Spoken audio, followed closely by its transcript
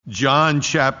John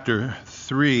chapter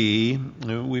 3,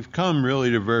 we've come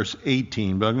really to verse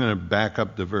 18, but I'm going to back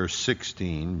up to verse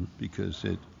 16 because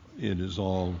it is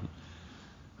all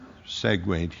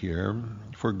segued here.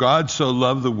 For God so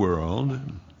loved the world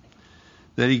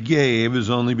that he gave his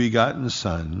only begotten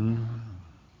Son,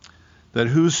 that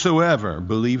whosoever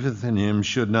believeth in him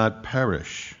should not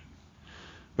perish,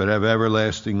 but have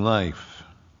everlasting life.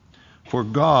 For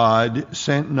God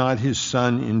sent not his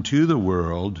Son into the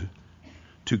world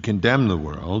to condemn the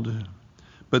world,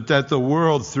 but that the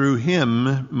world through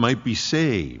him might be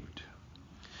saved.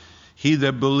 He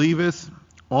that believeth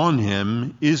on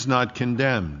him is not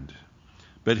condemned,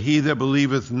 but he that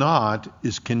believeth not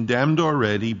is condemned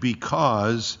already,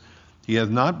 because he hath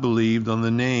not believed on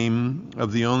the name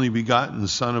of the only begotten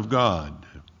Son of God.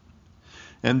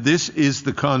 And this is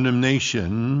the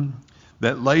condemnation,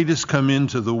 that light is come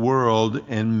into the world,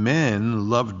 and men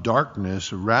love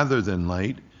darkness rather than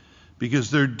light,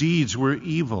 because their deeds were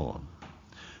evil.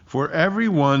 For every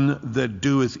one that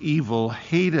doeth evil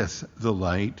hateth the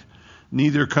light,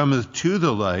 neither cometh to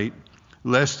the light,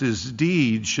 lest his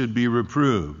deeds should be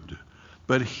reproved.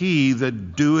 But he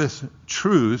that doeth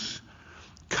truth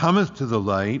cometh to the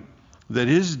light, that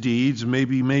his deeds may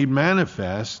be made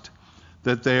manifest,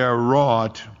 that they are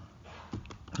wrought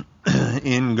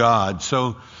in God.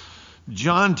 So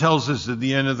John tells us at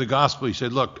the end of the gospel, he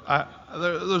said, look,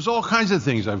 there's all kinds of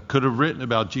things I could have written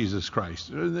about Jesus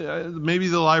Christ. Maybe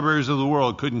the libraries of the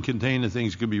world couldn't contain the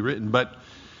things that could be written, but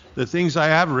the things I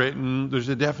have written, there's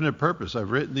a definite purpose.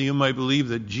 I've written that you might believe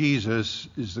that Jesus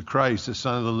is the Christ, the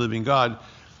Son of the living God,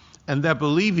 and that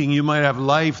believing you might have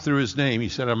life through his name. He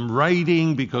said, I'm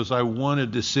writing because I want a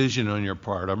decision on your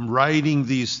part. I'm writing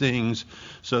these things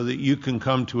so that you can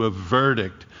come to a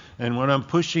verdict. And what I'm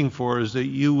pushing for is that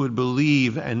you would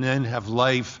believe and then have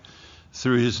life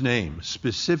through his name,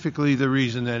 specifically the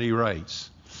reason that he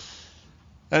writes.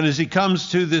 And as he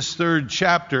comes to this third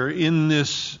chapter, in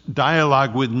this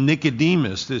dialogue with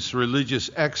Nicodemus, this religious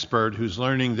expert who's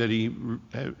learning that he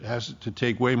has to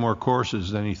take way more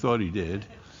courses than he thought he did,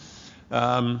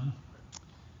 in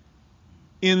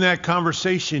that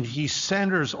conversation, he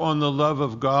centers on the love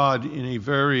of God in a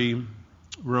very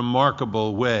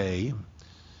remarkable way.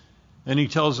 And he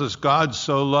tells us God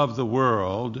so loved the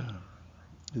world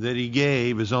that he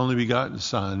gave his only begotten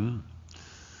Son,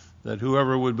 that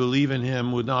whoever would believe in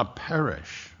him would not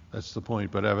perish. That's the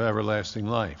point, but have everlasting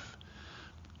life.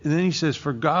 And then he says,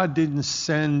 for God didn't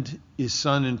send his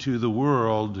Son into the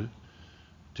world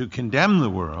to condemn the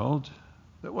world.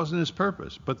 That wasn't his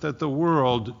purpose, but that the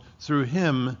world through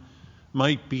him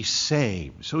might be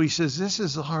saved. So he says, this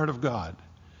is the heart of God.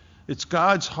 It's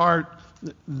God's heart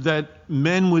that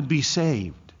men would be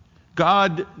saved.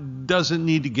 God doesn't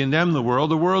need to condemn the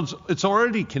world. It's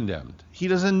already condemned. He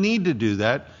doesn't need to do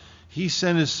that. He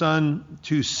sent his Son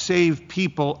to save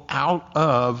people out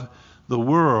of the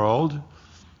world.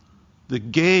 The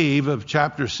gave of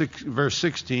chapter 6, verse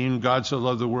 16, God so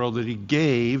loved the world that he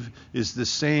gave, is the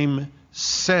same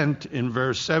sent in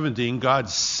verse 17. God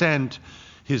sent.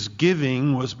 His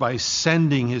giving was by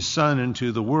sending his Son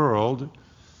into the world.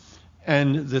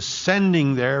 And the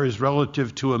sending there is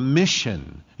relative to a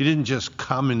mission. He didn't just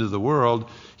come into the world.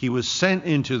 He was sent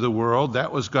into the world.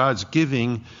 That was God's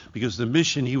giving, because the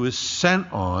mission he was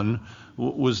sent on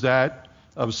was that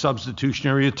of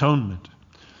substitutionary atonement.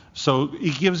 So he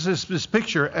gives us this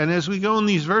picture. And as we go in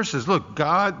these verses, look,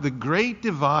 God, the great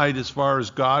divide as far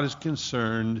as God is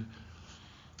concerned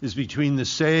is between the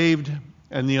saved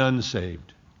and the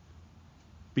unsaved,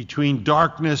 between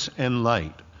darkness and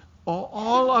light.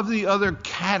 All of the other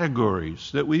categories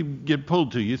that we get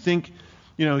pulled to, you think,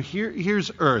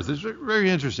 here's earth. It's very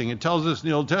interesting. It tells us in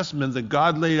the Old Testament that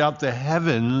God laid out the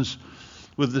heavens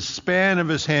with the span of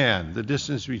his hand, the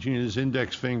distance between his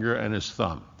index finger and his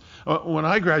thumb. When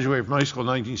I graduated from high school in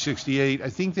 1968, I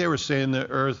think they were saying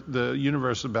the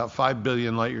universe was about 5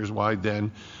 billion light years wide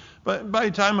then. But by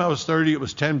the time I was 30, it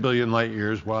was 10 billion light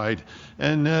years wide.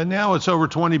 And now it's over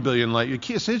 20 billion light years.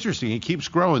 It's interesting. It keeps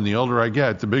growing. The older I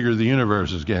get, the bigger the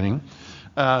universe is getting.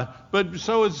 But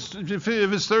so if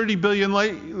it's 30 billion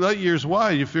light years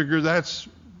wide, you figure that's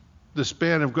the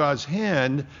span of God's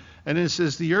hand. And it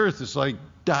says the earth is like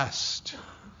dust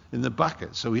in the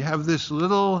bucket. So we have this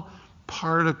little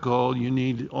particle you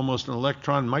need almost an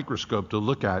electron microscope to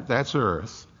look at. That's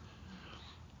earth.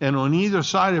 And on either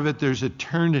side of it, there's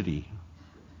eternity,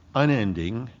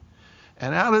 unending.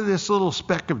 And out of this little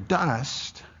speck of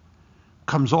dust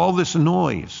comes all this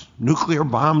noise. Nuclear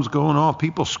bombs going off,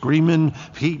 people screaming,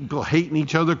 people hating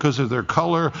each other because of their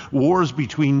color, wars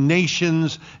between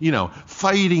nations,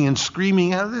 fighting and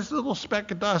screaming out of this little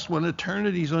speck of dust when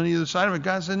eternity's on the other side of it.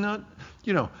 God said,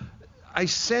 no, I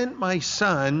sent my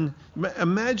son.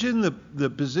 Imagine the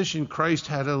position Christ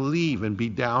had to leave and be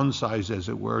downsized, as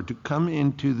it were, to come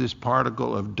into this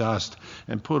particle of dust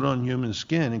and put on human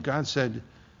skin. And God said,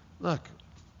 look,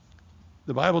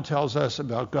 the Bible tells us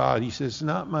about God. He says, it's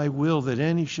not my will that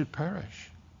any should perish.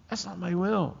 That's not my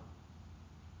will.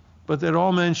 But that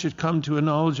all men should come to a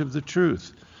knowledge of the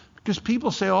truth. Because people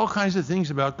say all kinds of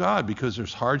things about God, because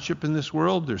there's hardship in this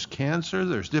world, there's cancer,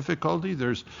 there's difficulty,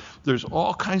 there's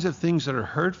all kinds of things that are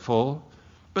hurtful,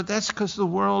 but that's because the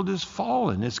world is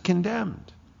fallen, it's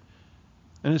condemned.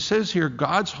 And it says here,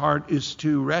 God's heart is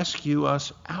to rescue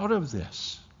us out of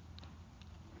this.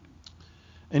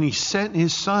 And he sent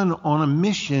his son on a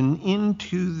mission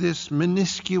into this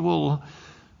minuscule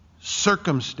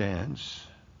circumstance.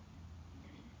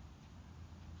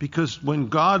 Because when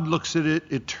God looks at it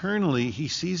eternally, he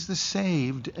sees the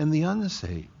saved and the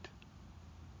unsaved.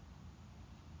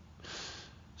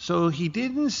 So he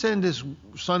didn't send his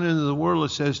son into the world,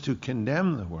 it says, to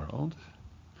condemn the world.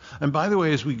 And by the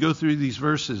way, as we go through these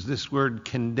verses, this word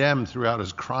condemn throughout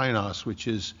is krainos, which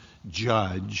is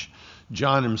judge.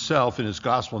 John himself in his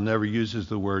gospel never uses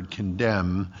the word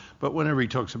condemn, but whenever he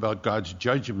talks about God's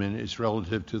judgment, it's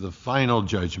relative to the final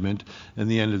judgment and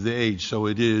the end of the age. So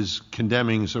it is,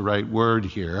 condemning is the right word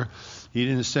here. He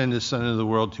didn't send his son into the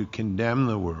world to condemn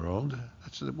the world.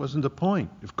 That wasn't the point.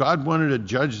 If God wanted to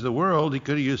judge the world, he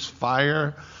could have used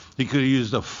fire. He could have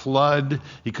used a flood.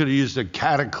 He could have used a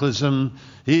cataclysm.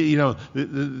 He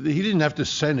didn't have to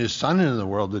send his son into the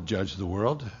world to judge the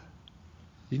world.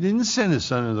 He didn't send his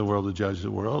son into the world to judge the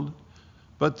world,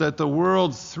 but that the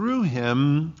world through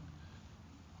him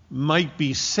might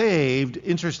be saved.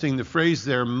 Interesting, the phrase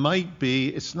there, might be,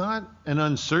 it's not an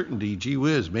uncertainty. Gee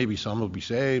whiz, maybe some will be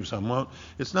saved, some won't.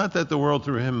 It's not that the world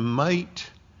through him might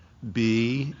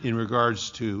be in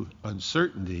regards to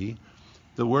uncertainty.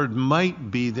 The word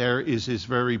might be there is his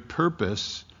very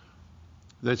purpose,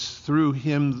 that's through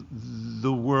him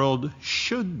the world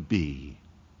should be,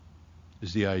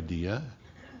 is the idea.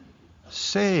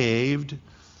 Saved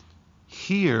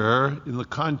here in the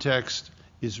context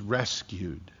is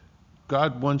rescued.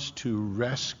 God wants to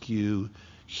rescue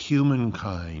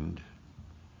humankind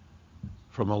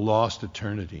from a lost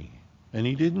eternity. And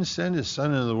he didn't send his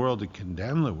son into the world to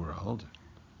condemn the world.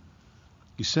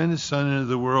 He sent his son into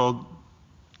the world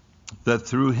that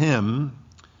through him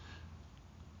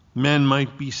men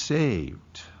might be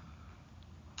saved.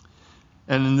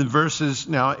 And in the verses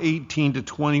now 18 to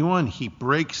 21, he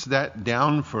breaks that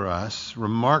down for us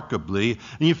remarkably.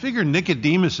 And you figure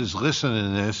Nicodemus is listening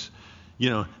to this,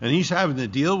 and he's having to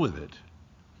deal with it,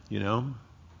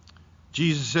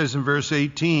 Jesus says in verse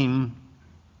 18,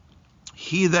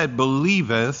 he that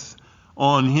believeth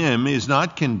on him is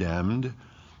not condemned,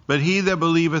 but he that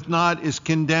believeth not is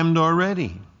condemned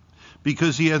already,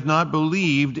 because he hath not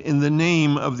believed in the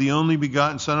name of the only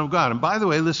begotten Son of God. And by the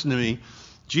way, listen to me.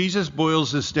 Jesus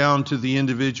boils this down to the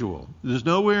individual. There's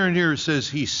nowhere in here it says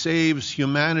he saves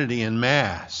humanity en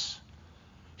masse.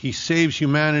 He saves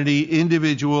humanity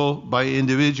individual by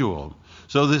individual.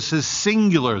 So this is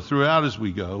singular throughout as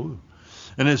we go.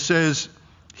 And it says,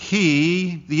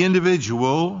 he, the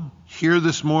individual, here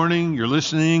this morning, you're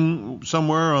listening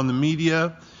somewhere on the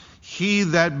media, he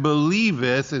that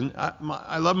believeth, and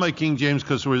I love my King James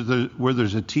because where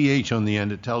there's a th on the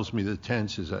end, it tells me the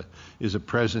tense is a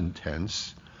present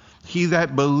tense. He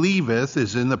that believeth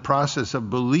is in the process of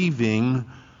believing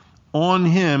on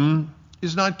him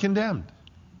is not condemned.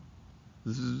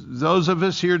 Those of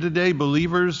us here today,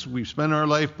 believers, we've spent our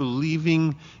life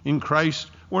believing in Christ,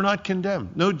 we're not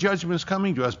condemned. No judgment is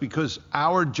coming to us because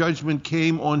our judgment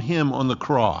came on him on the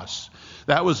cross.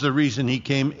 That was the reason he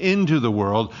came into the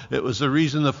world. It was the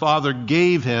reason the Father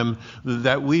gave him,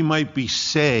 that we might be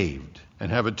saved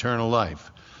and have eternal life.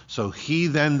 So he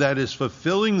then that is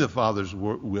fulfilling the Father's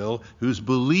will, who's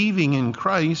believing in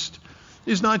Christ,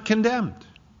 is not condemned.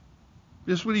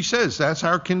 This is what he says. That's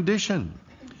our condition.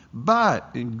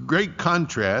 But, in great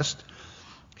contrast,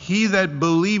 he that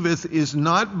believeth is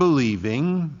not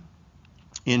believing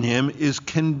in him is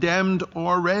condemned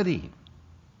already,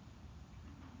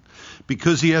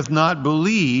 because he hath not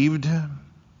believed.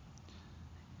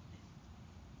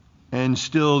 And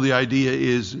still the idea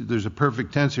is, there's a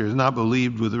perfect tense here, is not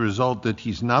believed, with the result that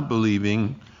he's not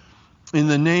believing in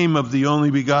the name of the only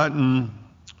begotten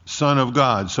Son of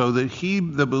God, so that he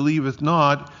that believeth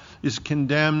not is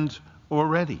condemned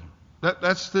already.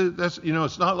 That's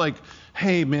it's not like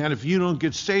hey man, if you don't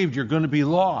get saved, you're going to be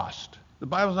lost. The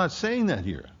Bible's not saying that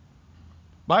here.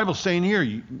 The Bible's saying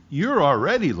here, you're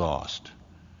already lost.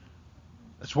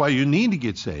 That's why you need to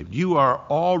get saved. You are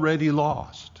already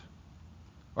lost.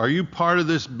 Are you part of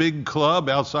this big club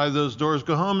outside those doors?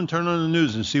 Go home and turn on the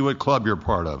news and see what club you're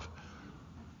part of.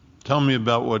 Tell me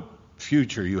about what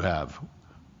future you have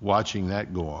watching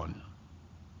that go on.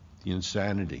 The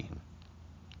insanity.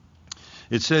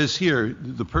 It says here,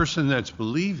 the person that's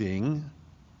believing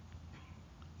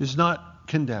is not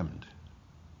condemned.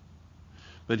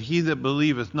 But he that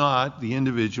believeth not, the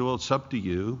individual, it's up to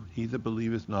you, he that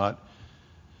believeth not,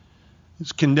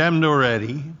 is condemned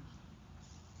already.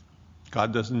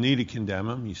 God doesn't need to condemn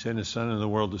him. He sent his Son in the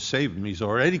world to save him. He's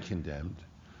already condemned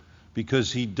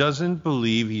because he doesn't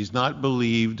believe, he's not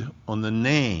believed on the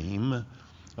name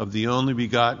of the only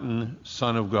begotten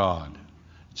Son of God.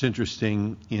 It's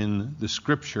interesting in the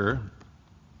scripture,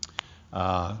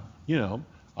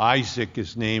 Isaac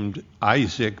is named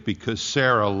Isaac because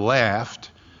Sarah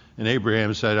laughed, and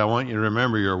Abraham said, I want you to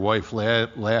remember your wife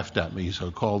laughed at me,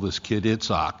 so call this kid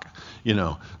Itzhak.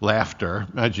 Laughter.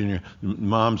 Imagine your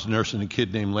mom's nursing a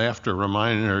kid named Laughter,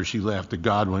 reminding her she laughed at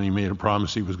God when he made a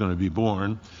promise he was going to be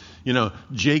born.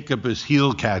 Jacob is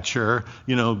heel catcher.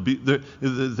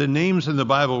 The names in the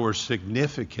Bible were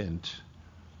significant.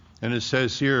 And it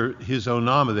says here, his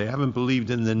onama, they haven't believed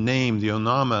in the name, the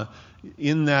onama.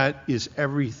 In that is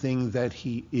everything that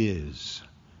he is.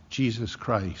 Jesus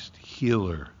Christ,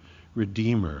 healer,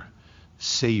 redeemer,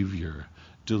 savior,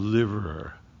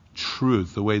 deliverer,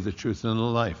 truth, the way, the truth, and the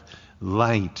life,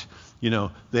 light.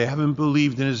 They haven't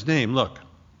believed in his name. Look,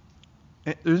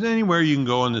 there's anywhere you can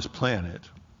go on this planet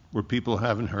where people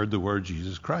haven't heard the word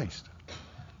Jesus Christ.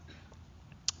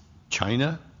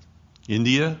 China,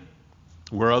 India,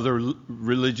 where other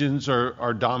religions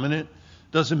are dominant,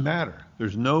 doesn't matter.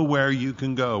 There's nowhere you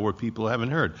can go where people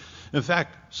haven't heard. In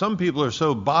fact, some people are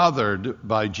so bothered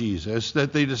by Jesus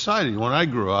that they decided, when I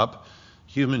grew up,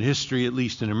 human history, at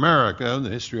least in America, the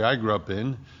history I grew up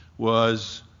in,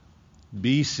 was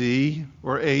BC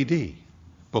or AD,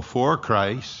 before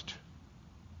Christ,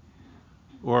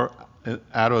 or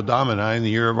Anno Domini, in the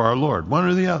year of our Lord, one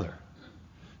or the other.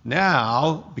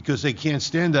 Now, because they can't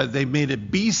stand that, they've made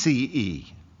it BCE,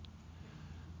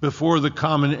 before the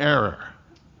common error,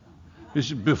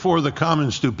 before the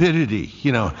common stupidity.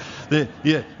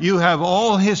 You have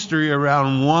all history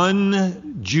around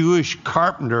one Jewish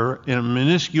carpenter in a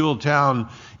minuscule town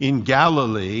in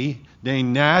Galilee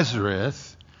named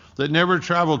Nazareth that never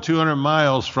traveled 200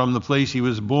 miles from the place he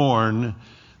was born,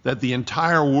 that the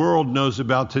entire world knows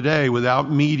about today,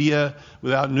 without media,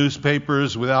 without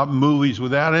newspapers, without movies,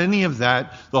 without any of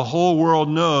that. The whole world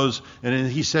knows.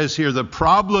 And he says here, the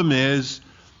problem is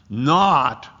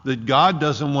not that God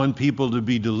doesn't want people to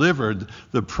be delivered.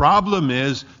 The problem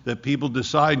is that people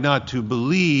decide not to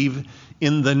believe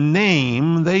in the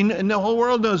name. The whole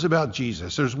world knows about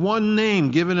Jesus. There's one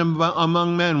name given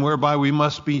among men whereby we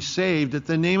must be saved, at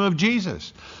the name of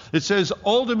Jesus. It says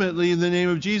ultimately in the name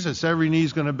of Jesus, every knee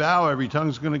is going to bow, every tongue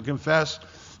is going to confess,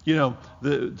 to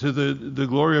the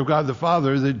glory of God the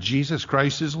Father, that Jesus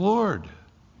Christ is Lord.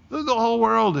 The whole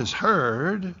world has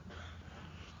heard.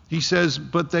 He says,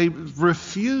 but they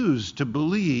refuse to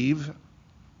believe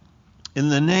in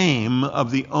the name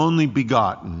of the only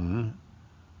begotten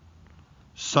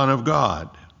Son of God.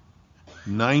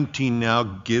 19 now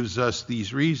gives us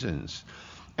these reasons.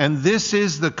 And this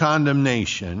is the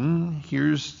condemnation.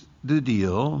 Here's the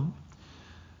deal.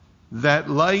 That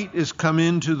light is come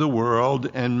into the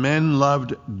world, and men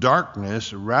loved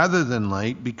darkness rather than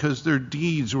light, because their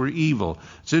deeds were evil.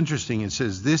 It's interesting. It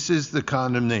says, this is the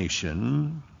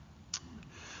condemnation,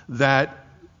 that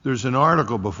there's an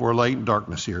article before light and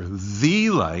darkness here. The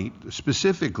light, the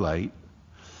specific light,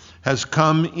 has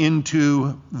come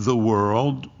into the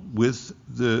world with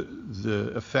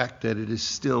the effect that it is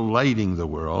still lighting the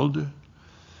world.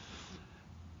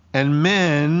 And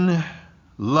men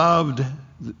loved,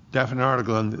 definite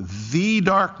article on the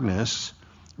darkness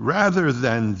rather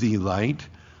than the light,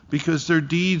 because their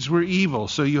deeds were evil.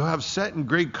 So you have set in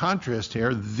great contrast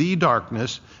here, the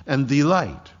darkness and the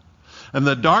light. And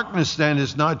the darkness then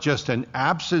is not just an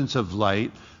absence of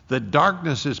light. The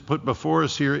darkness is put before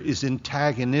us here is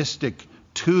antagonistic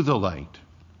to the light.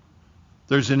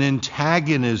 There's an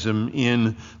antagonism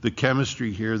in the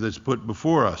chemistry here that's put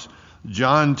before us.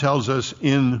 John tells us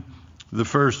in the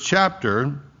first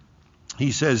chapter,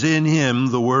 he says, in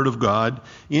him, the Word of God,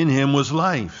 in him was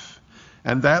life.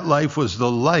 And that life was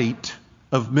the light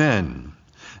of men.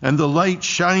 And the light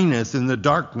shineth in the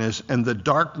darkness, and the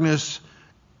darkness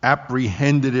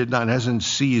apprehended it not, hasn't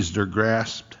seized or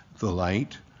grasped the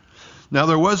light. Now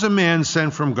there was a man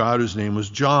sent from God whose name was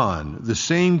John. The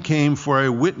same came for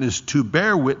a witness to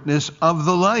bear witness of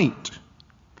the light,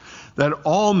 that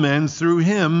all men through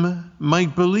him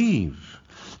might believe.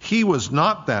 He was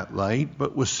not that light,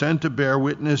 but was sent to bear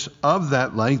witness of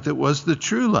that light that was the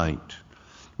true light,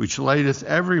 which lighteth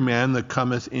every man that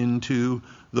cometh into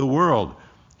the world.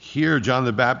 Here John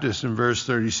the Baptist in verse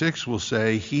 36 will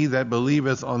say, He that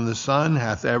believeth on the Son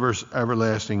hath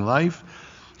everlasting life.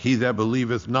 He that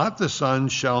believeth not the Son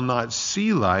shall not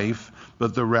see life,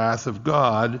 but the wrath of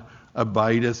God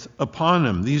abideth upon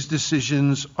him. These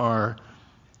decisions are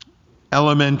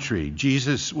elementary.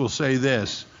 Jesus will say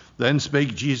this, Then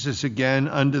spake Jesus again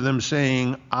unto them,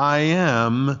 saying, I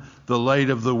am the light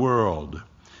of the world.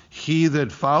 He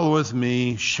that followeth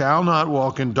me shall not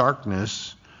walk in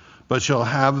darkness, but shall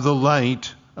have the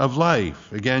light of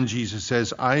life. Again, Jesus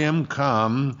says, I am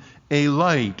come a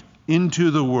light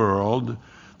into the world,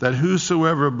 that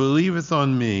whosoever believeth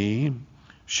on me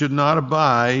should not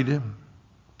abide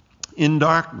in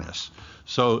darkness.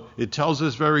 So it tells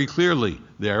us very clearly,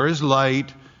 there is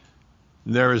light,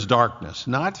 there is darkness.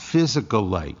 Not physical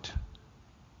light.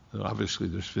 Obviously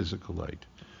there's physical light.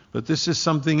 But this is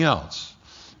something else.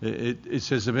 It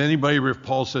says, if anybody,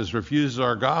 Paul says, refuses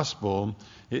our gospel,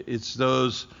 it's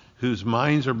those whose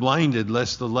minds are blinded,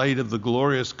 lest the light of the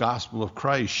glorious gospel of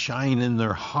Christ shine in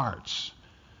their hearts.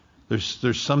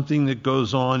 There's something that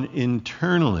goes on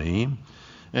internally,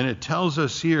 and it tells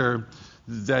us here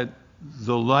that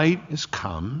the light is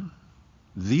come,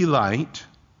 the light,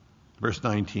 verse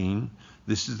 19,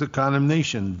 this is the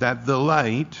condemnation, that the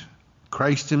light,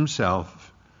 Christ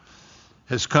himself,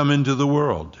 has come into the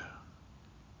world.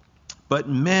 But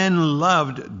men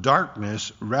loved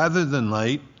darkness rather than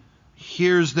light.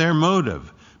 Here's their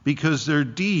motive, because their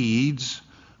deeds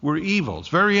were evil. It's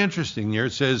very interesting here.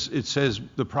 It says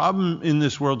the problem in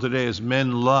this world today is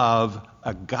men love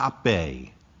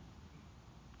agape,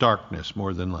 darkness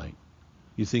more than light.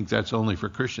 You think that's only for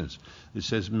Christians. It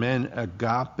says men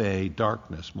agape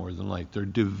darkness more than light. They're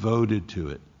devoted to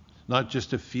it. Not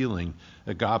just a feeling.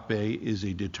 Agape is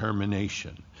a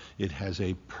determination. It has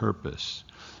a purpose.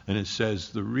 And it says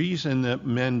the reason that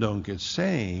men don't get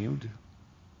saved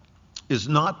is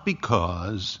not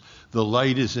because the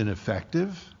light is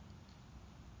ineffective.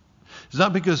 It's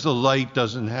not because the light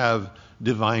doesn't have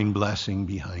divine blessing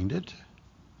behind it.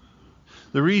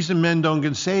 The reason men don't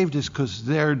get saved is because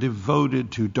they're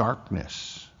devoted to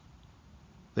darkness.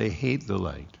 They hate the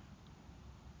light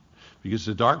because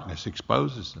the darkness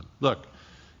exposes them. Look,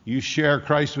 you share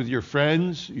Christ with your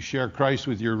friends, you share Christ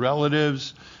with your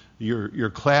relatives, your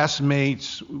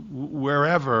classmates,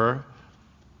 wherever.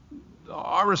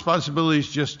 Our responsibility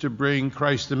is just to bring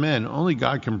Christ to men. Only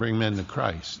God can bring men to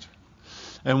Christ.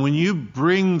 And when you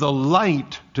bring the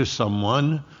light to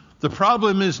someone, the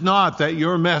problem is not that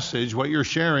your message, what you're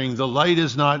sharing, the light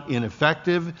is not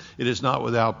ineffective. It is not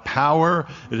without power.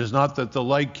 It is not that the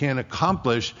light can't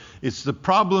accomplish. It's the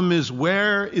problem is,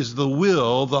 where is the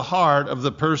will, the heart of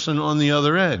the person on the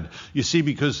other end? You see,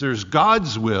 because there's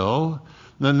God's will,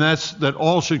 then that's that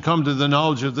all should come to the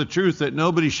knowledge of the truth, that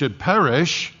nobody should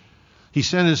perish. He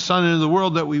sent his Son into the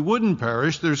world that we wouldn't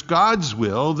perish. There's God's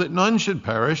will, that none should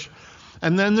perish.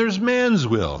 And then there's man's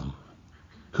will,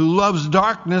 who loves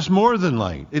darkness more than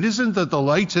light. It isn't that the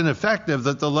light's ineffective,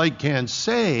 that the light can't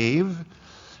save.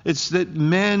 It's that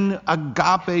men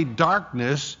agape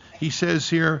darkness, he says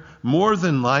here, more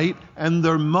than light, and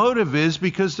their motive is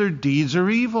because their deeds are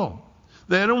evil.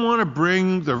 They don't want to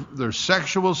bring their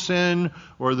sexual sin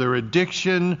or their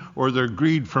addiction or their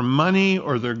greed for money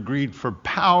or their greed for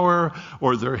power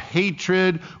or their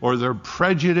hatred or their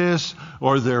prejudice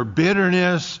or their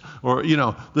bitterness or,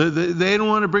 they don't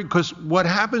want to bring, because what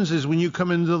happens is when you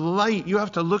come into the light, you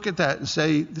have to look at that and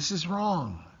say, this is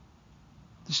wrong.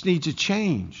 This needs a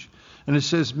change. And it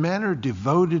says men are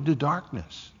devoted to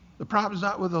darkness. The problem's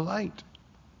not with the light.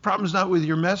 The problem's not with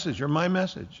your message or my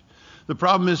message. The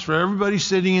problem is for everybody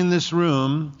sitting in this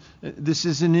room, this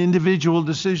is an individual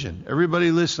decision.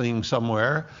 Everybody listening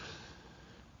somewhere,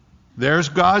 there's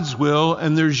God's will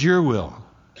and there's your will.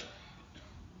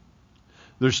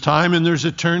 There's time and there's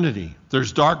eternity.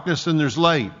 There's darkness and there's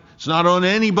light. It's not on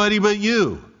anybody but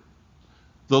you.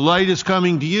 The light is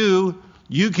coming to you.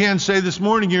 You can't say this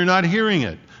morning you're not hearing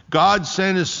it. God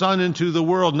sent his Son into the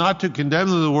world, not to condemn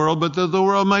the world, but that the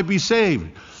world might be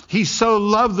saved. He so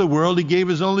loved the world, he gave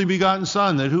his only begotten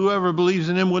Son, that whoever believes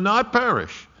in him would not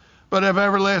perish, but have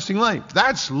everlasting life.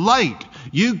 That's light.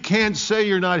 You can't say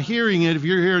you're not hearing it if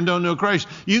you're here and don't know Christ.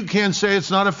 You can't say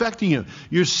it's not affecting you.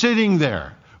 You're sitting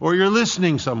there, or you're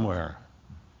listening somewhere,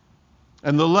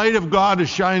 and the light of God is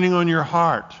shining on your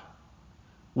heart.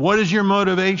 What is your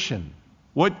motivation?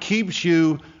 What keeps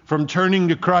you from turning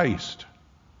to Christ?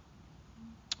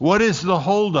 What is the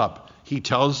holdup? He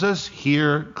tells us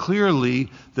here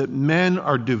clearly that men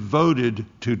are devoted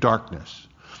to darkness.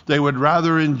 They would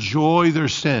rather enjoy their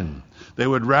sin. They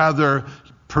would rather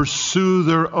pursue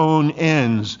their own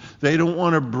ends. They don't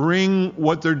want to bring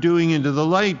what they're doing into the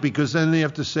light, because then they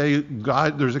have to say,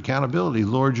 God, there's accountability.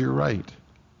 Lord, you're right.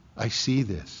 I see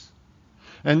this.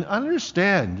 And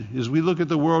understand, as we look at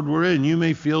the world we're in, you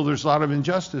may feel there's a lot of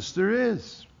injustice. There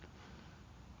is.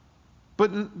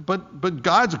 But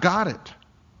God's got it.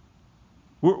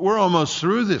 We're almost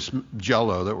through this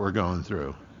jello that we're going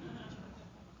through.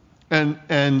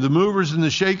 And the movers and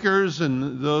the shakers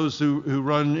and those who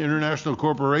run international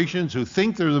corporations who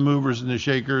think they're the movers and the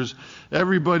shakers,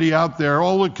 everybody out there,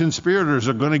 all the conspirators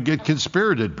are going to get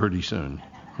conspirated pretty soon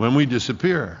when we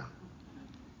disappear.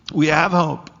 We have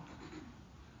hope.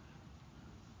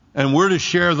 And we're to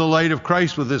share the light of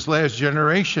Christ with this last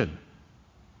generation.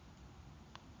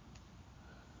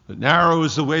 But narrow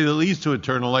is the way that leads to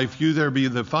eternal life. Few there be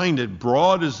that find it.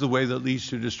 Broad is the way that leads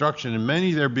to destruction, and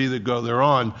many there be that go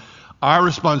thereon. Our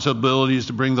responsibility is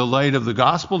to bring the light of the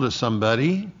gospel to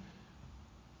somebody.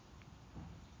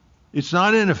 It's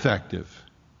not ineffective.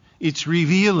 It's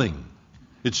revealing.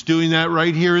 It's doing that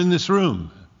right here in this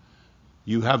room.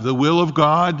 You have the will of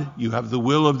God. You have the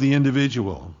will of the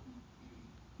individual.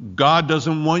 God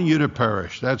doesn't want you to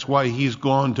perish. That's why he's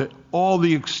gone to all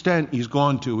the extent he's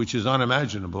gone to, which is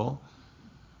unimaginable.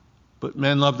 But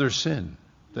men love their sin.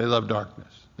 They love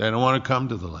darkness. They don't want to come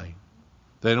to the light.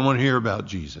 They don't want to hear about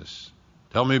Jesus.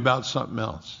 Tell me about something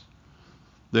else.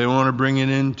 They don't want to bring it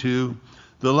into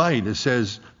the light. It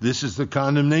says, this is the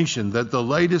condemnation, that the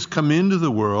light has come into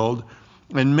the world,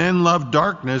 and men love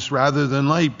darkness rather than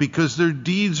light, because their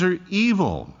deeds are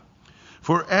evil.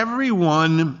 For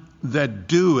everyone that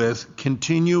doeth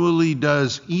continually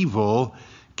does evil,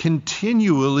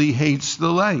 continually hates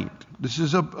the light. This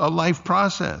is a life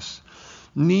process.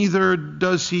 Neither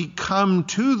does he come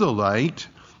to the light.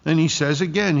 And he says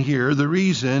again here, the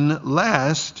reason,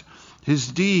 lest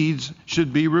his deeds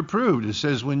should be reproved. It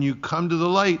says when you come to the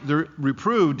light, the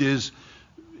reproved is,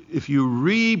 if you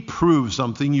reprove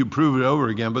something, you prove it over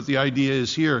again. But the idea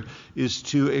is here is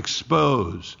to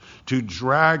expose, to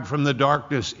drag from the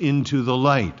darkness into the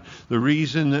light. The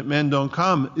reason that men don't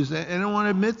come is that they don't want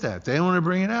to admit that. They don't want to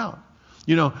bring it out.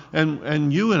 You know,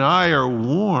 and you and I are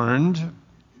warned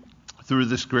through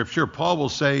the scripture. Paul will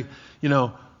say, you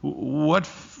know, what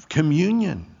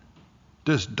communion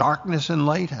does darkness and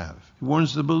light have? He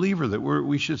warns the believer that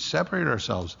we should separate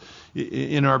ourselves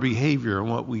in our behavior and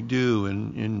what we do,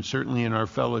 and certainly in our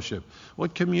fellowship.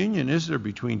 What communion is there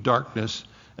between darkness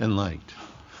and light?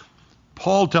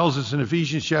 Paul tells us in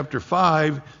Ephesians chapter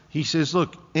 5, he says,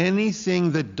 look,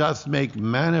 anything that doth make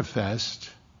manifest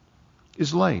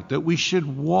is light, that we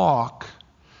should walk,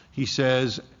 he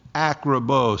says,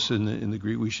 akrobos in the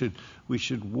Greek. We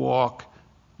should walk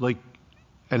like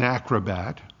an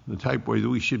acrobat, the type way that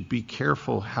we should be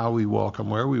careful how we walk and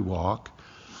where we walk.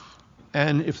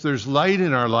 And if there's light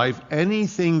in our life,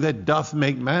 anything that doth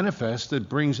make manifest, that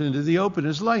brings into the open,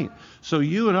 is light. So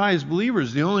you and I as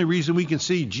believers, the only reason we can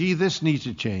see, gee, this needs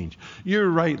to change. You're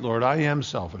right, Lord, I am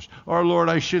selfish. Or, Lord,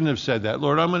 I shouldn't have said that.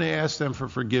 Lord, I'm going to ask them for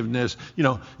forgiveness. You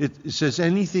know, it says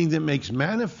anything that makes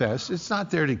manifest, it's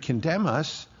not there to condemn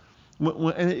us.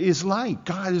 And it is light.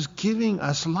 God is giving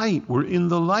us light. We're in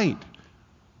the light.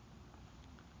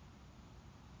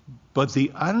 But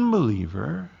the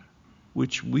unbeliever,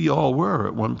 which we all were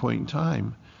at one point in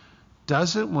time,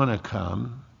 doesn't want to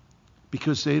come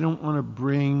because they don't want to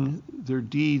bring their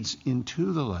deeds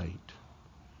into the light,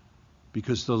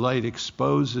 because the light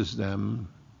exposes them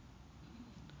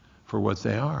for what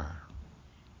they are.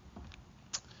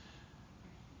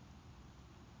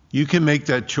 You can make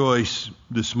that choice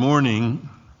this morning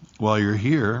while you're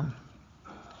here.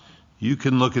 You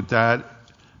can look at that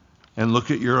and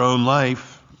look at your own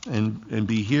life and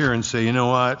be here and say, you know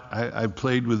what, I've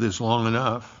played with this long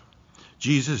enough.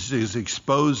 Jesus is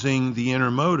exposing the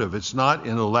inner motive. It's not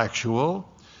intellectual.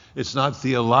 It's not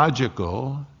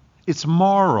theological. It's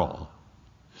moral.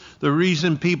 The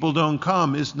reason people don't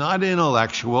come is not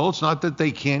intellectual. It's not that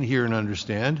they can't hear and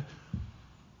understand.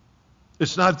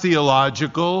 It's not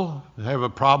theological. They have a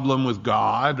problem with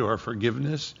God or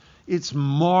forgiveness. It's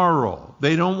moral.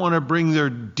 They don't want to bring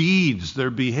their deeds, their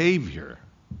behavior,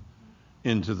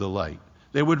 into the light.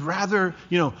 They would rather,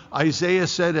 Isaiah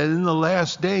said that in the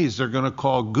last days they're going to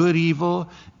call good evil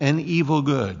and evil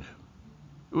good.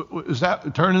 Is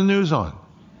that, turn the news on.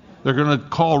 They're going to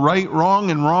call right wrong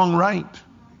and wrong right.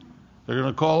 They're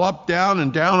going to call up down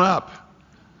and down up.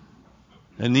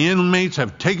 And the inmates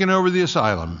have taken over the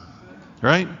asylum.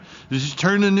 right? Just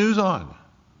turn the news on.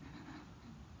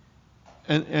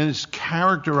 And it's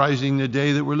characterizing the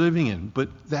day that we're living in. But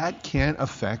that can't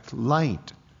affect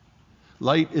light.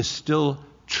 Light is still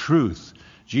truth.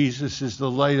 Jesus is the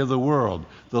light of the world.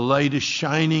 The light is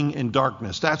shining in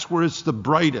darkness. That's where it's the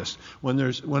brightest. When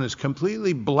it's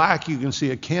completely black, you can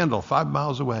see a candle 5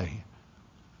 miles away.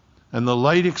 And the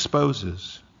light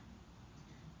exposes.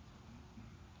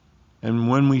 And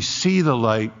when we see the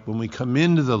light, when we come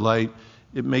into the light,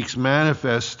 it makes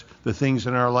manifest the things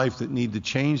in our life that need to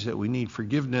change, that we need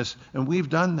forgiveness, and we've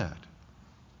done that.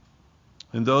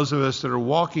 And those of us that are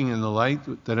walking in the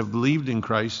light, that have believed in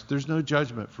Christ, there's no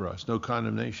judgment for us, no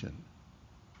condemnation.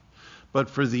 But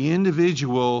for the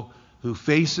individual who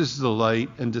faces the light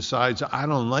and decides, I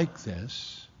don't like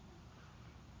this,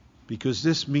 because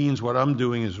this means what I'm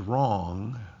doing is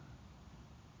wrong,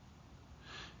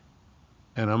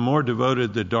 and I'm more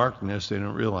devoted to darkness, they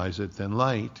don't realize it, than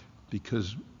light,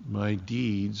 because my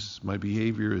deeds, my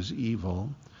behavior is evil.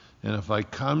 And if I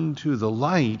come to the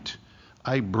light,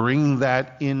 I bring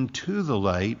that into the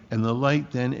light, and the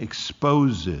light then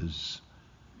exposes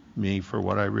me for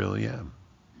what I really am.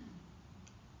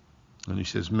 And he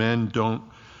says, men don't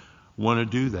want to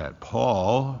do that.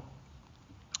 Paul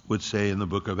would say in the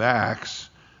book of Acts,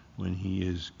 when he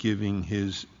is giving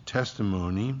his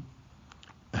testimony,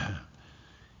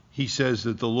 he says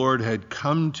that the Lord had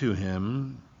come to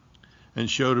him and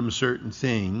showed him certain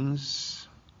things.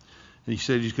 And he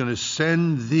said he's going to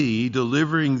send thee,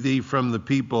 delivering thee from the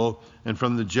people and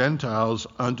from the Gentiles,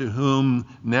 unto whom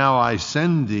now I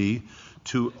send thee,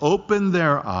 to open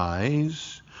their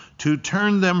eyes, to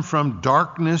turn them from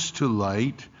darkness to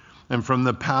light, and from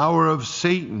the power of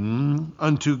Satan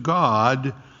unto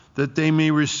God, that they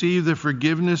may receive the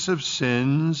forgiveness of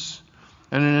sins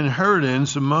and an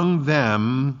inheritance among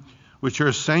them which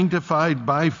are sanctified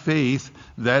by faith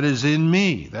that is in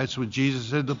me. That's what Jesus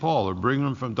said to Paul, or bring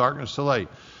them from darkness to light.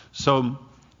 So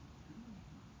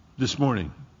this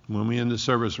morning, when we end the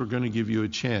service, we're going to give you a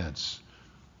chance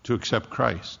to accept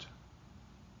Christ.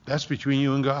 That's between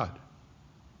you and God.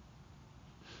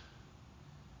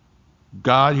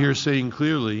 God here saying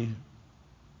clearly,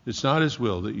 it's not his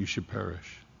will that you should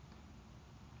perish.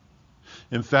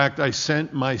 In fact, I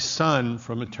sent my Son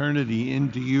from eternity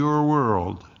into your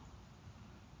world,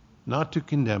 not to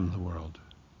condemn the world,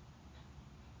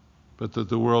 but that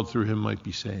the world through him might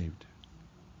be saved.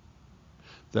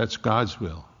 That's God's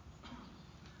will.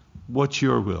 What's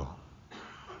your will?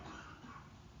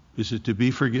 Is it to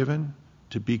be forgiven,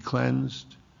 to be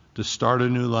cleansed, to start a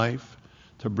new life,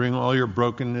 to bring all your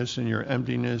brokenness and your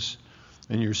emptiness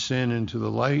and your sin into the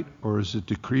light? Or is it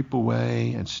to creep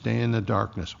away and stay in the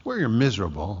darkness where you're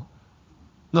miserable?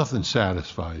 Nothing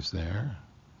satisfies there.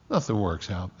 Nothing works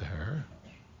out there.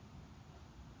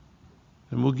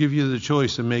 And we'll give you the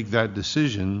choice to make that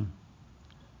decision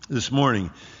this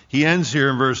morning. He ends here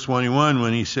in verse 21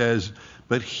 when he says,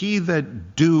 but he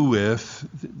that doeth,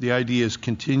 the idea is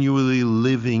continually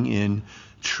living in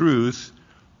truth,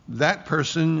 that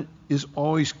person is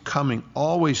always coming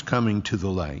to the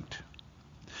light.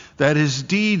 That his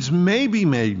deeds may be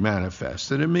made manifest,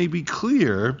 that it may be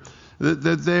clear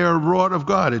that they are wrought of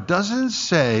God. It doesn't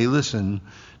say, listen,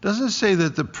 it doesn't say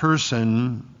that the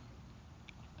person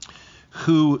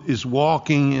who is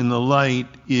walking in the light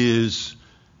is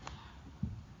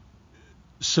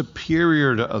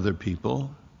superior to other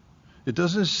people. It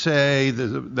doesn't say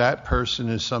that that person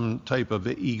is some type of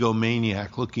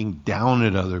egomaniac looking down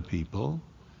at other people.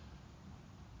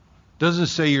 It doesn't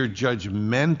say you're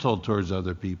judgmental towards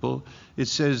other people. It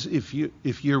says if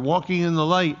you're walking in the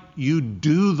light, you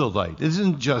do the light. It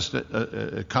isn't just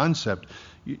a concept.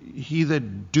 He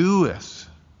that doeth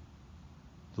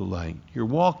the light. You're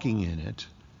walking in it,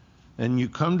 and you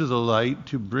come to the light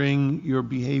to bring your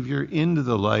behavior into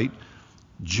the light.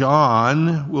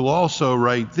 John will also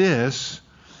write this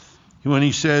when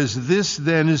he says, this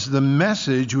then is the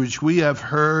message which we have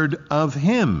heard of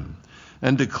him,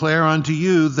 and declare unto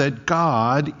you that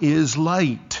God is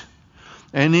light,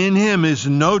 and in him is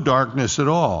no darkness at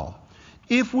all.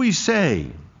 If we say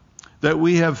that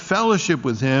we have fellowship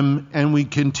with him, and we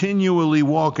continually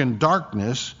walk in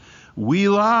darkness, we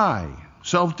lie,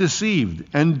 self-deceived,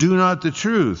 and do not the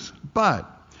truth. But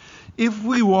if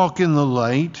we walk in the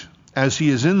light, as he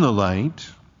is in the light,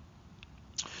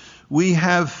 we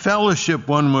have fellowship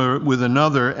one with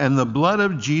another, and the blood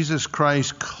of Jesus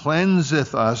Christ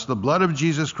cleanseth us. The blood of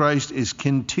Jesus Christ is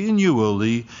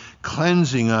continually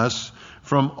cleansing us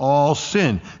from all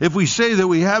sin. If we say that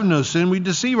we have no sin, we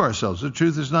deceive ourselves. The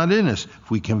truth is not in us.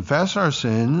 If we confess our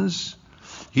sins,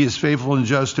 He is faithful and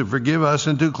just to forgive us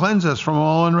and to cleanse us from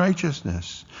all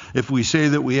unrighteousness. If we say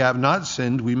that we have not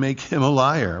sinned, we make him a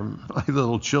liar. My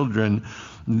little children,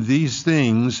 these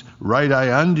things write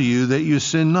I unto you, that you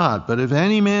sin not. But if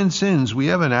any man sins, we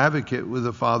have an advocate with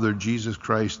the Father, Jesus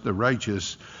Christ the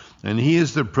righteous. And he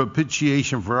is the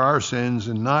propitiation for our sins,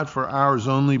 and not for ours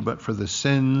only, but for the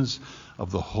sins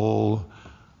of the whole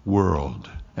world.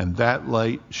 And that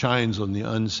light shines on the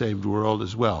unsaved world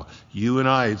as well. You and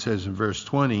I, it says in verse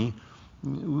 20,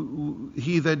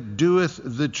 he that doeth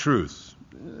the truth.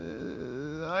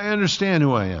 I understand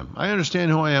who I am. I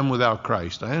understand who I am without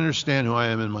Christ. I understand who I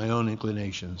am in my own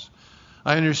inclinations.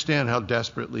 I understand how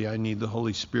desperately I need the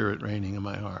Holy Spirit reigning in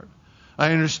my heart.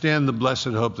 I understand the blessed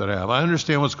hope that I have. I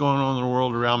understand what's going on in the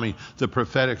world around me. The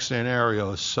prophetic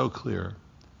scenario is so clear.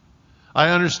 I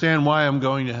understand why I'm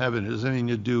going to heaven. It has anything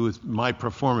to do with my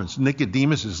performance.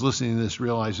 Nicodemus is listening to this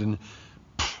realizing,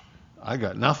 I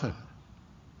got nothing.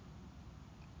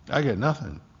 I got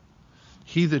nothing.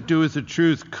 He that doeth the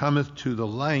truth cometh to the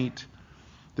light,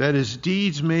 that his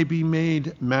deeds may be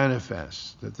made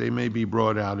manifest, that they may be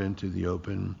brought out into the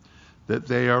open, that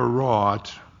they are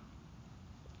wrought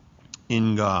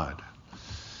in God.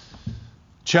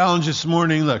 Challenge this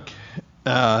morning, look,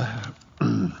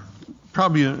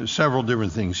 probably several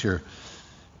different things here.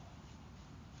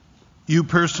 You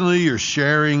personally, you're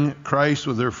sharing Christ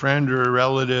with a friend or a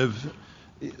relative.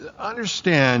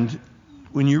 Understand,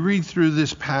 when you read through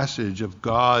this passage of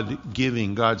God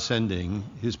giving, God sending,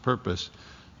 his purpose,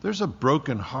 there's a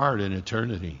broken heart in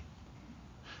eternity.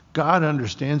 God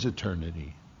understands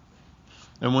eternity.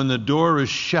 And when the door is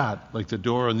shut, like the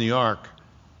door in the ark,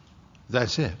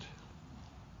 that's it.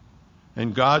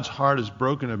 And God's heart is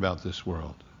broken about this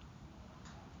world.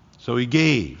 So he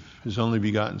gave his only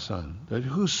begotten Son, that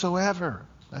whosoever,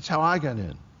 that's how I got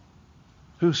in,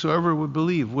 whosoever would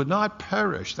believe would not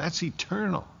perish. That's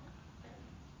eternal.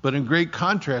 But in great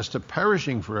contrast to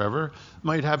perishing forever,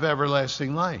 might have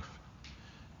everlasting life.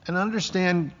 And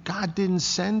understand, God didn't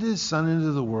send his Son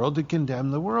into the world to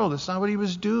condemn the world. That's not what he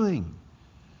was doing.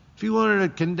 If he wanted to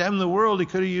condemn the world, he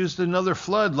could have used another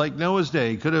flood like Noah's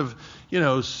day. He could have,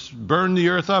 burned the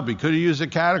earth up. He could have used a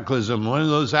cataclysm. One of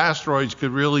those asteroids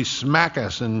could really smack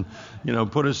us and,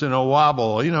 put us in a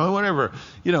wobble, whatever.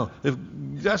 If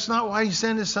that's not why he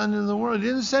sent his Son into the world. He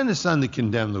didn't send his Son to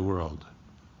condemn the world,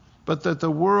 but that the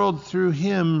world through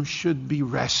him should be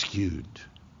rescued.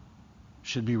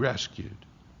 Should be rescued.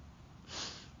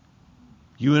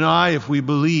 You and I, if we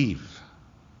believe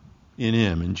in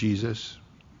him, in Jesus,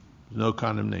 no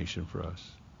condemnation for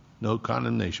us. No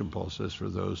condemnation, Paul says, for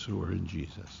those who are in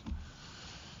Jesus.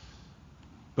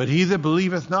 But he that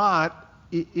believeth not,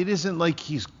 it isn't like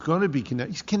he's going to be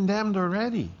condemned. He's condemned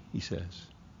already, he says.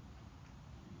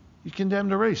 He's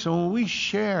condemned already. So when we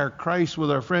share Christ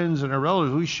with our friends and our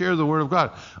relatives, we share the Word of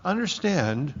God.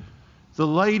 Understand, the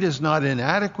light is not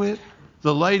inadequate.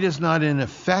 The light is not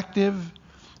ineffective.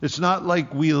 It's not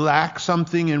like we lack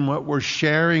something in what we're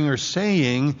sharing or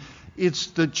saying. It's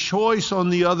the choice on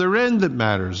the other end that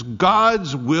matters.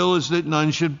 God's will is that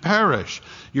none should perish.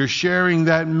 You're sharing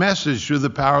that message through the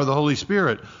power of the Holy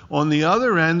Spirit. On the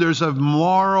other end, there's a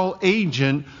moral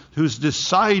agent who's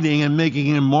deciding and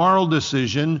making a moral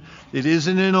decision. It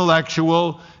isn't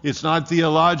intellectual. It's not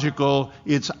theological.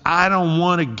 It's, I don't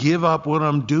want to give up what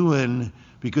I'm doing,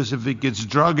 because if it gets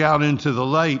drug out into the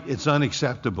light, it's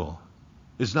unacceptable.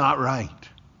 It's not right.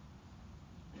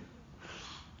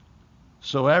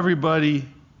 So everybody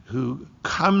who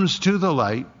comes to the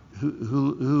light,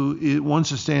 who wants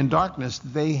to stay in darkness,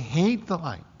 they hate the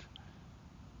light.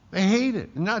 They hate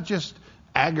it. Not just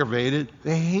aggravate it,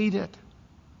 they hate it.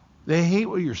 They hate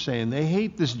what you're saying. They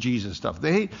hate this Jesus stuff.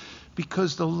 They hate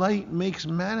because the light makes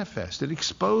manifest. It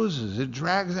exposes. It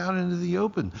drags out into the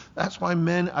open. That's why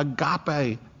men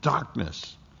agape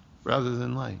darkness rather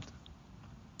than light.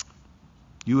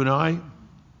 You and I,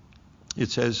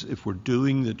 it says, if we're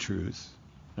doing the truth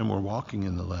and we're walking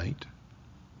in the light,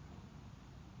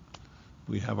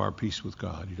 we have our peace with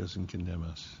God. He doesn't condemn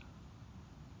us.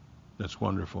 That's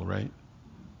wonderful, right?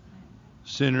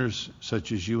 Sinners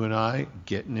such as you and I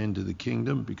getting into the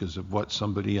kingdom because of what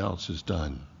somebody else has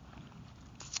done.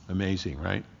 Amazing,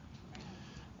 right?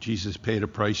 Jesus paid a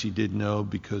price he didn't know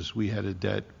because we had a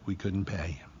debt we couldn't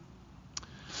pay.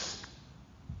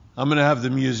 I'm going to have the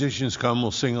musicians come.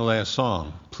 We'll sing a last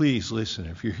song. Please listen.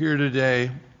 If you're here today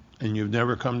and you've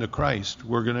never come to Christ,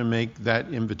 we're going to make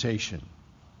that invitation.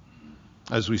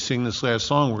 As we sing this last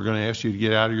song, we're going to ask you to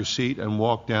get out of your seat and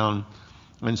walk down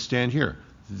and stand here.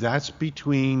 That's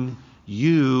between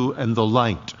you and the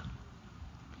light.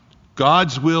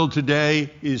 God's will today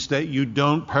is that you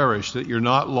don't perish, that you're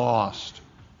not lost.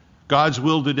 God's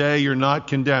will today, you're not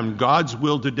condemned. God's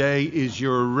will today is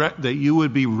that you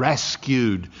would be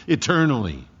rescued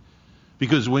eternally.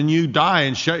 Because when you die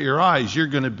and shut your eyes, you're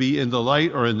going to be in the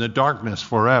light or in the darkness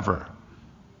forever.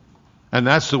 And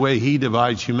that's the way he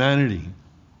divides humanity.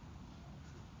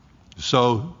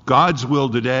 So God's will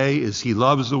today is he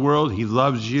loves the world. He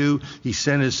loves you. He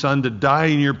sent his son to die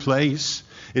in your place.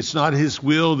 It's not his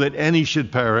will that any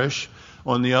should perish.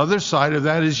 On the other side of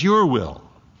that is your will.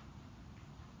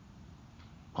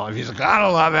 Well, if he's a God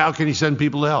of love, how can he send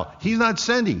people to hell? He's not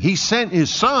sending. He sent his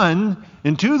son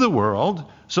into the world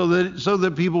so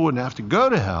that people wouldn't have to go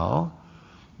to hell.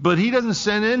 But he doesn't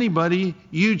send anybody.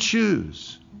 You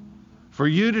choose. For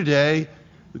you today,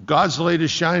 God's light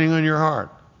is shining on your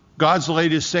heart. God's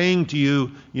light is saying to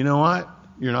you, you know what?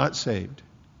 You're not saved.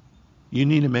 You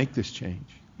need to make this change.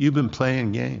 You've been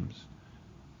playing games.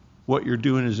 What you're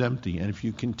doing is empty. And if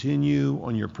you continue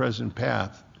on your present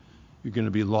path, you're going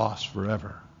to be lost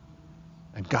forever.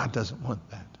 And God doesn't want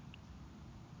that.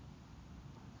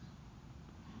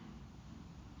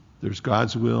 There's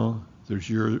God's will. There's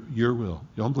your will.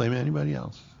 Don't blame anybody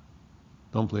else.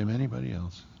 Don't blame anybody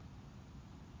else.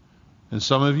 And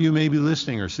some of you may be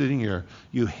listening or sitting here,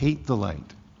 you hate the light.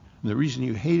 And the reason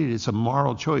you hate it, it's a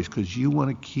moral choice because you want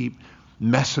to keep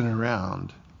messing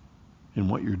around in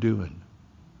what you're doing.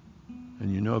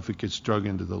 And you know if it gets drug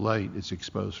into the light, it's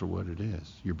exposed for what it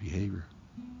is, your behavior.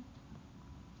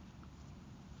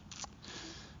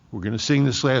 We're going to sing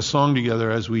this last song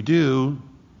together. As we do,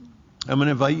 I'm going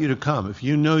to invite you to come. If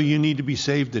you know you need to be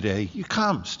saved today, you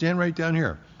come. Stand right down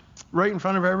here. Right in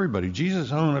front of everybody. Jesus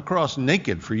hung on a cross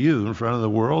naked for you in front of the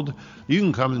world. You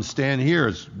can come and stand here.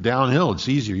 It's downhill. It's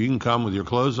easier. You can come with your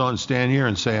clothes on, stand here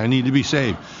and say, I need to be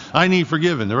saved. I need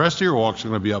forgiven. The rest of your walk's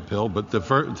going to be uphill, but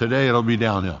today it'll be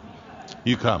downhill.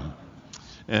 You come.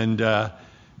 And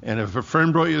if a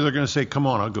friend brought you, they're going to say, come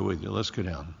on, I'll go with you. Let's go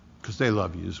down. Because they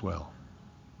love you as well.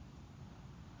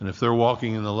 And if they're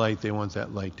walking in the light, they want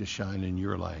that light to shine in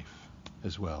your life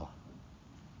as well.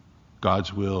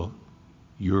 God's will,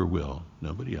 your will,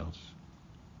 nobody else.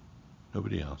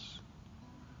 Nobody else.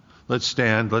 Let's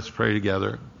stand. Let's pray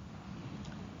together.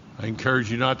 I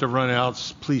encourage you not to run out.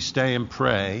 Please stay and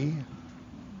pray.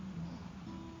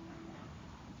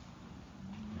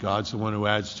 God's the one who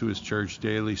adds to his church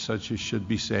daily such as should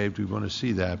be saved. We want to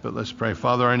see that. But let's pray.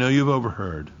 Father, I know you've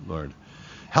overheard, Lord.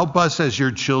 Help us as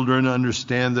your children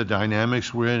understand the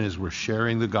dynamics we're in as we're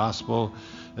sharing the gospel,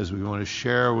 as we want to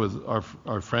share with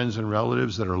our friends and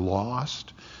relatives that are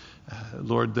lost.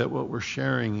 Lord, that what we're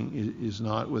sharing is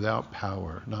not without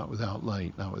power, not without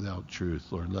light, not without truth.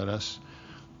 Lord, let us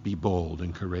be bold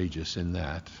and courageous in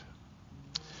that.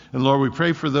 And Lord, we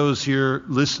pray for those here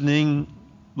listening,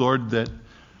 Lord, that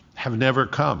have never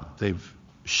come. They've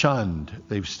shunned.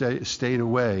 They've stayed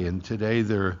away. And today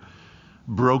they're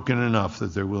broken enough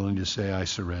that they're willing to say, I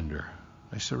surrender.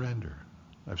 I surrender.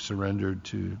 I've surrendered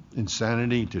to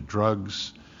insanity, to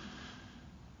drugs,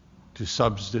 to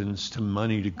substance, to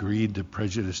money, to greed, to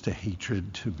prejudice, to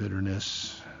hatred, to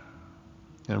bitterness.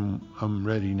 And I'm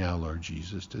ready now, Lord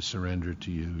Jesus, to surrender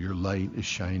to you. Your light is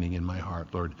shining in my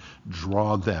heart, Lord.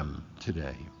 Draw them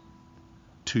today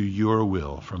to your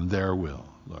will, from their will,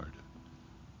 Lord,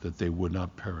 that they would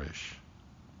not perish.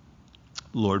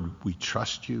 Lord, we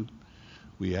trust you.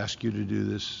 We ask you to do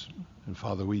this. And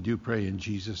Father, we do pray in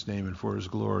Jesus' name and for his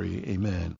glory. Amen.